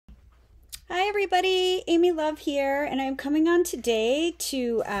Hi everybody, Amy Love here, and I'm coming on today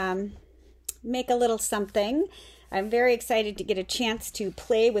to make a little something. I'm very excited to get a chance to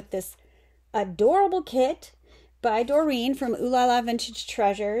play with this adorable kit by Doreen from Ooh La La Vintage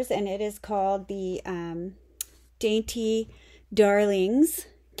Treasures, and it is called the Dainty Darlings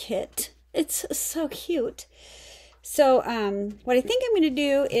kit. It's so cute. So what I think I'm going to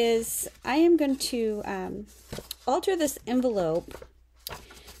do is I am going to alter this envelope.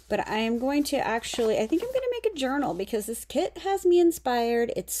 But I am going to actually, I think I'm going to make a journal because this kit has me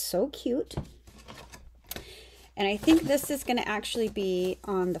inspired. It's so cute. And I think this is going to actually be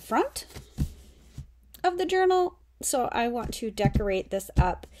on the front of the journal. So I want to decorate this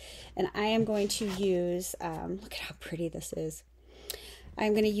up. And I am going to use, look at how pretty this is.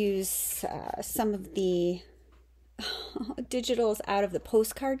 I'm going to use some of the digitals out of the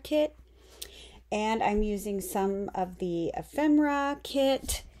postcard kit. And I'm using some of the ephemera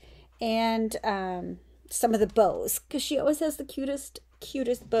kit. And some of the bows, because she always has the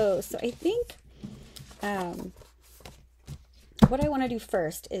cutest bows. So I think what I want to do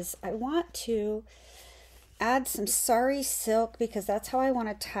first is I want to add some sari silk, because that's how I want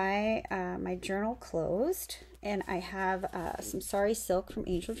to tie my journal closed. And I have some sari silk from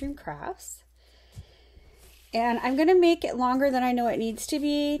Angel Dream Crafts. And I'm going to make it longer than I know it needs to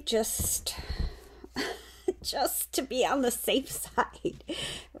be, just to be on the safe side,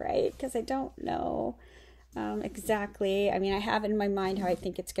 right? Because I don't know exactly. I mean, I have in my mind how I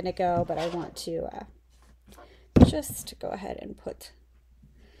think it's going to go, but I want to just go ahead and put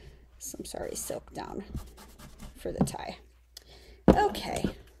some sari silk down for the tie. Okay.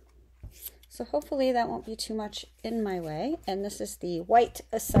 So hopefully that won't be too much in my way. And this is the white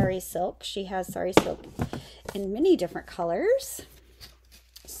sari silk. She has sari silk in many different colors.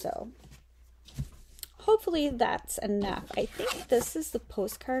 So hopefully that's enough. I think this is the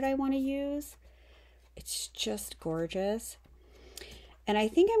postcard I want to use. It's just gorgeous. And I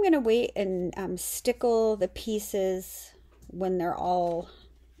think I'm going to wait and stickle the pieces when they're all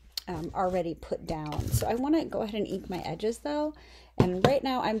already put down. So I want to go ahead and ink my edges though. And right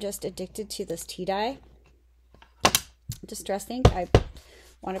now I'm just addicted to this tea dye distress ink. I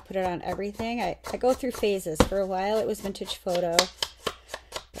want to put it on everything. I go through phases. For a while it was vintage photo.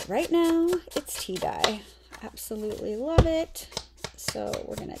 But right now, it's tea dye. Absolutely love it. So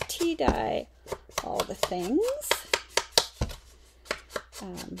we're going to tea dye all the things.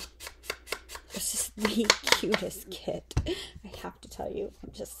 This is the cutest kit. I have to tell you,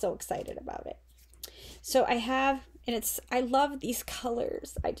 I'm just so excited about it. So I have, and I love these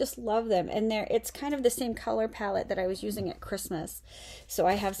colors. I just love them. And it's kind of the same color palette that I was using at Christmas. So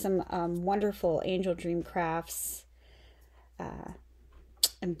I have some wonderful Angel Dream Crafts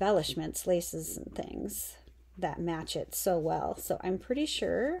embellishments, laces and things that match it so well. So I'm pretty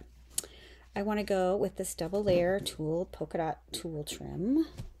sure I want to go with this double layer tool, polka dot tool trim.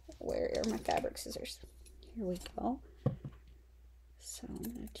 Where are my fabric scissors? Here we go. So I'm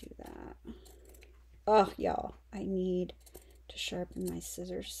going to do that. Oh, y'all, I need to sharpen my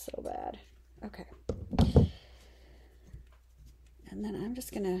scissors so bad. Okay. And then I'm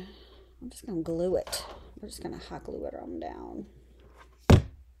just going to glue it. We're just going to hot glue it on down.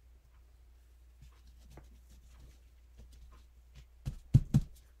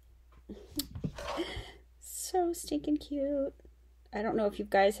 So stinking cute. I don't know if you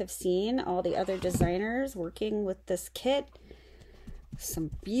guys have seen all the other designers working with this kit.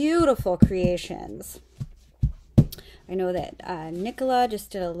 Some beautiful creations. I know that Nicola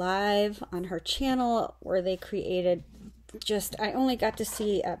just did a live on her channel where they created I only got to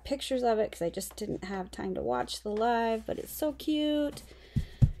see pictures of it because I just didn't have time to watch the live, but it's so cute.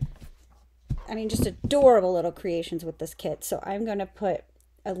 I mean, just adorable little creations with this kit. So I'm going to put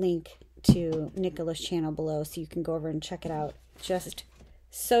a link to Nicola's channel below so you can go over and check it out. Just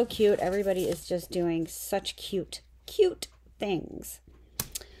so cute. Everybody is just doing such cute things.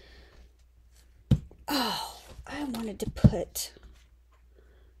 Oh, I wanted to put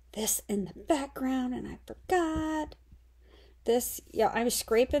this in the background and I forgot. This, yeah, I'm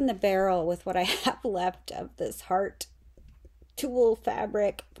scraping the barrel with what I have left of this heart tulle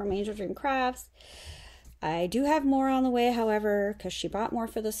fabric from Angel Dream Crafts. I do have more on the way, however, because she bought more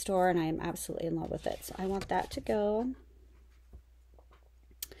for the store and I am absolutely in love with it. So I want that to go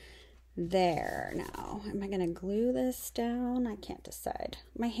there. Now, am I going to glue this down? I can't decide.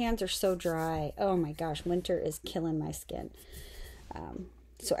 My hands are so dry. Oh my gosh, winter is killing my skin.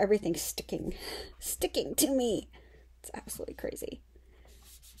 So everything's sticking to me. It's absolutely crazy.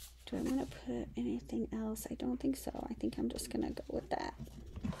 Do I want to put anything else? I don't think so. I think I'm just going to go with that.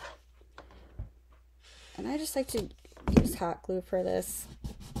 And I just like to use hot glue for this.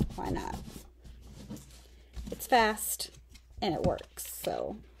 Why not? fast and it works.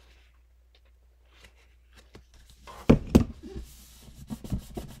 So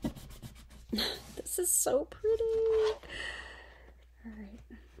this is so pretty. All right.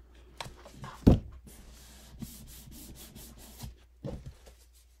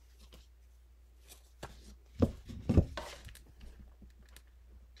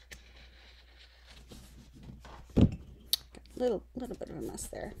 Little bit of a mess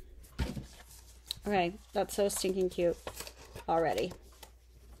there. Okay, that's so stinking cute already.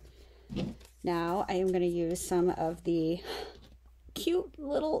 Now I am going to use some of the cute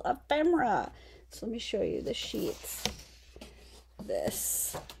little ephemera. So let me show you the sheets.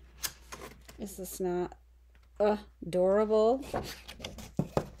 This. Is this not adorable?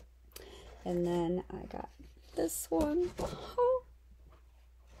 And then I got this one. Oh,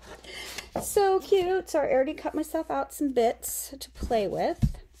 so cute. So I already cut myself out some bits to play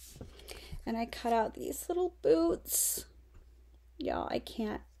with. And I cut out these little boots. Y'all, I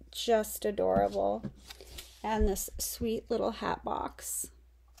can't. Just adorable. And this sweet little hat box.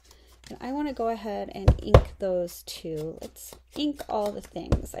 And I want to go ahead and ink those too. Let's ink all the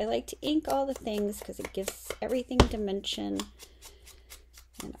things. I like to ink all the things because it gives everything dimension.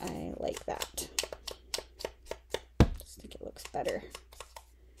 And I like that. Just think it looks better.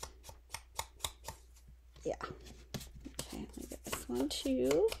 Yeah. Okay, let me get this one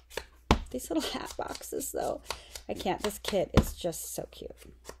too. These little hat boxes though. I can't. This kit is just so cute.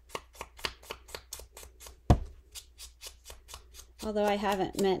 Although I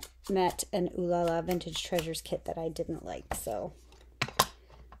haven't met an Ooh La La Vintage Treasures kit that I didn't like, so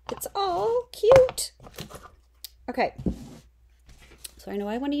it's all cute. Okay, so I know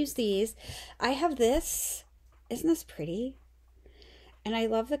I want to use these. I have this. Isn't this pretty? And I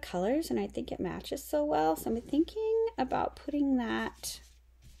love the colors, and I think it matches so well. So I'm thinking about putting that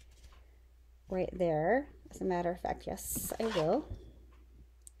right there. As a matter of fact, yes, I will.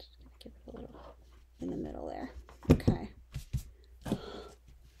 Just gonna give it a little in the middle there. Okay.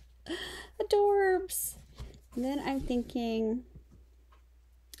 Adorbs. And then I'm thinking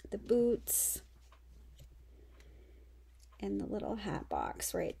the boots and the little hat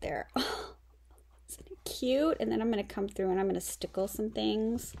box right there. Oh, isn't it cute? And then I'm going to come through and I'm going to stickle some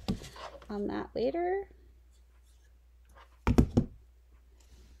things on that later. A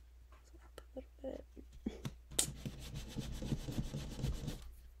little bit.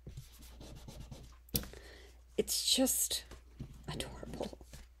 It's just adorable.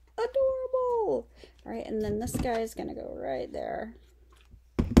 Adorable. All right, and then this guy is going to go right there.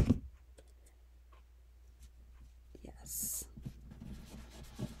 Yes.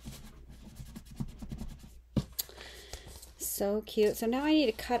 So cute. So now I need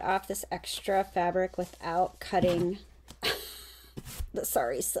to cut off this extra fabric without cutting the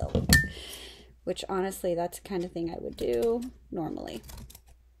sari silk, which honestly, that's the kind of thing I would do normally.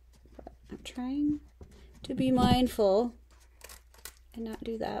 But I'm trying to be mindful and not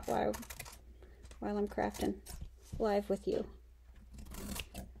do that while I'm crafting live with you.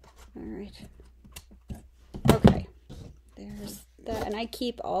 All right. Okay. There's that. And I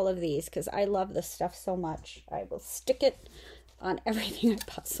keep all of these because I love this stuff so much. I will stick it on everything I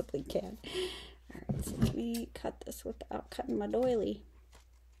possibly can. All right. So let me cut this without cutting my doily.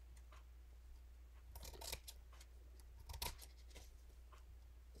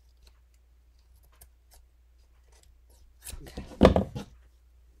 Okay.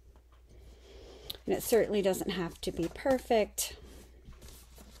 And it certainly doesn't have to be perfect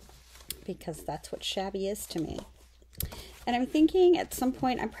because that's what shabby is to me. And I'm thinking at some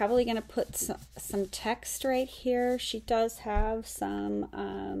point I'm probably going to put some text right here. She does have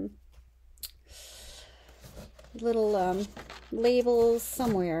some little labels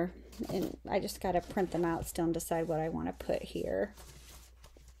somewhere. And I just got to print them out still and decide what I want to put here.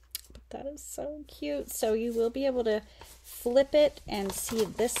 But that is so cute. So you will be able to flip it and see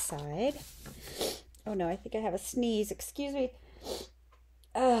this side. Oh no, I think I have a sneeze. Excuse me.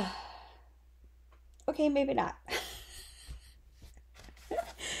 Okay, maybe not.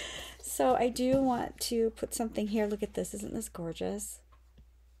 So I do want to put something here. Look at this. Isn't this gorgeous?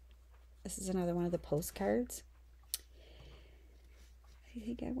 This is another one of the postcards. I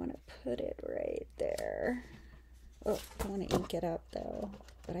think I want to put it right there. Oh, I want to ink it up though.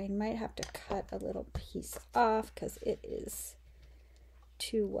 But I might have to cut a little piece off because it is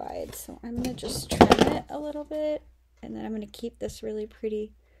too wide. So I'm going to just trim it a little bit. And then I'm going to keep this really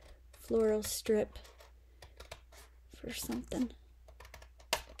pretty floral strip for something.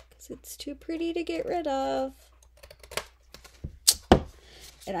 Because it's too pretty to get rid of.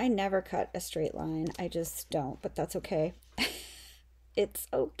 And I never cut a straight line. I just don't. But that's okay. It's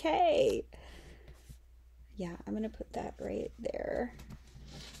okay. Yeah, I'm going to put that right there.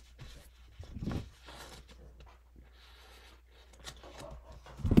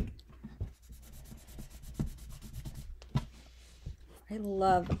 I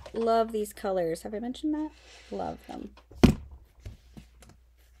love these colors. Have I mentioned that? Love them.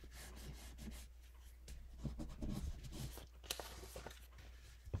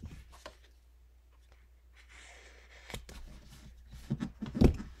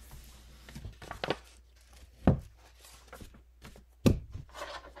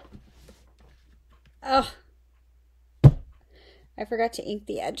 Oh, I forgot to ink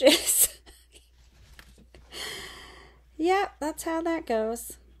the edges. Yeah, that's how that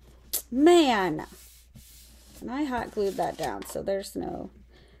goes. Man, and I hot glued that down, so there's no,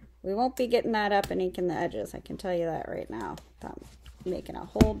 we won't be getting that up and inking the edges. I can tell you that right now. I'm making a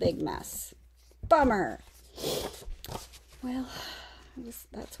whole big mess. Bummer. Well,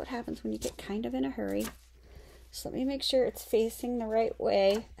 that's what happens when you get kind of in a hurry. So let me make sure it's facing the right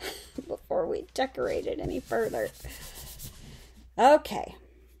way before we decorate it any further. Okay.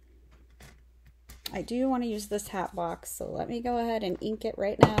 I do want to use this hat box, so let me go ahead and ink it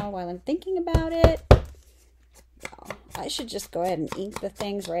right now while I'm thinking about it. Oh, I should just go ahead and ink the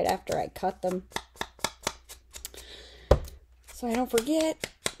things right after I cut them, so I don't forget.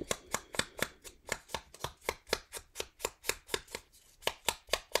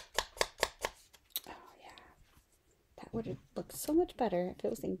 Oh yeah, that would have looked so much better if it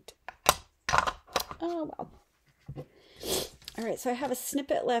was inked. Oh well. All right, so I have a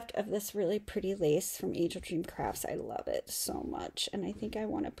snippet left of this really pretty lace from Angel Dream Crafts. I love it so much, and I think I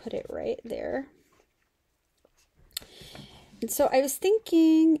want to put it right there. And so I was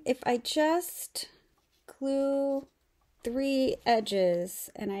thinking if I just glue 3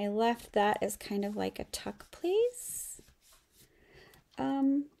 edges and I left that as kind of like a tuck place.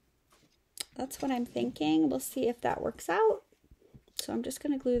 That's what I'm thinking. We'll see if that works out. So I'm just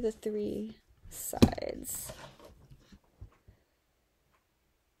going to glue the 3 sides.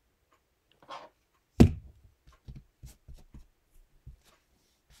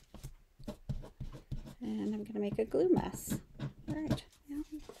 And I'm going to make a glue mess. All right. Yeah.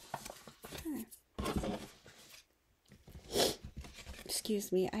 Okay.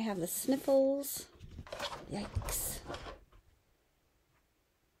 Excuse me, I have the sniffles. Yikes.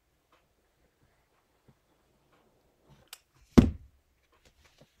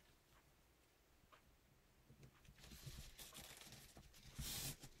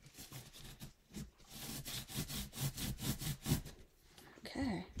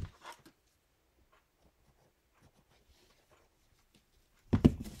 Okay.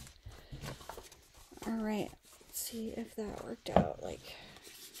 All right, let's see if that worked out. Like,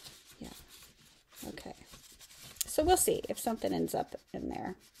 yeah, okay. So we'll see if something ends up in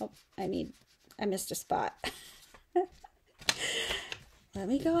there. Oh, I missed a spot. Let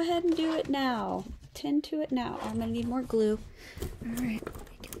me go ahead and do it now. Tend to it now. I'm gonna need more glue. All right,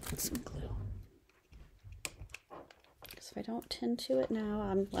 let me get some glue. So if I don't tend to it now,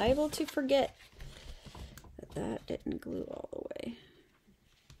 I'm liable to forget that didn't glue all the way.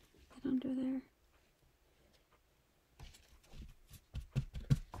 Get under there.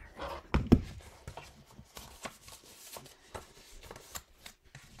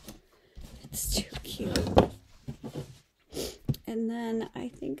 It's too cute. And then I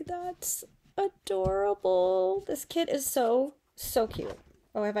think that's adorable. This kit is so cute.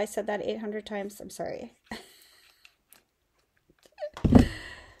 Oh, have I said that 800 times? I'm sorry. And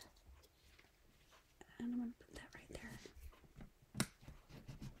I'm going to put that right there.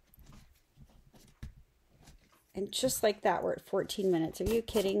 And just like that, we're at 14 minutes. Are you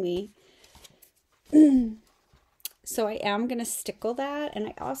kidding me? So I am going to stickle that. And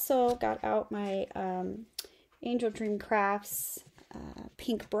I also got out my Angel Dream Crafts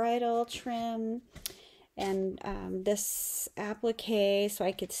pink bridal trim and this applique so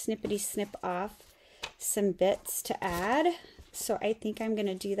I could snippety snip off some bits to add. So I think I'm going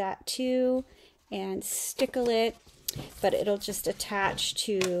to do that too and stickle it, but it'll just attach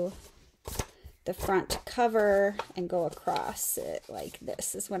to the front cover and go across it like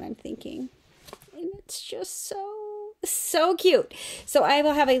this is what I'm thinking. And it's just so cute. So I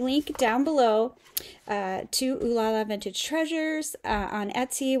will have a link down below to Ooh La La Vintage Treasures on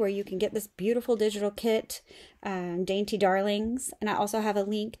Etsy where you can get this beautiful digital kit, Dainty Darlings. And I also have a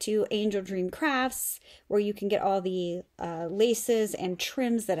link to Angel Dream Crafts where you can get all the laces and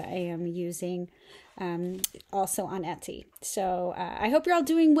trims that I am using also on Etsy. So I hope you're all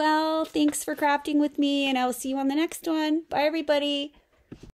doing well. Thanks for crafting with me, and I will see you on the next one. Bye, everybody.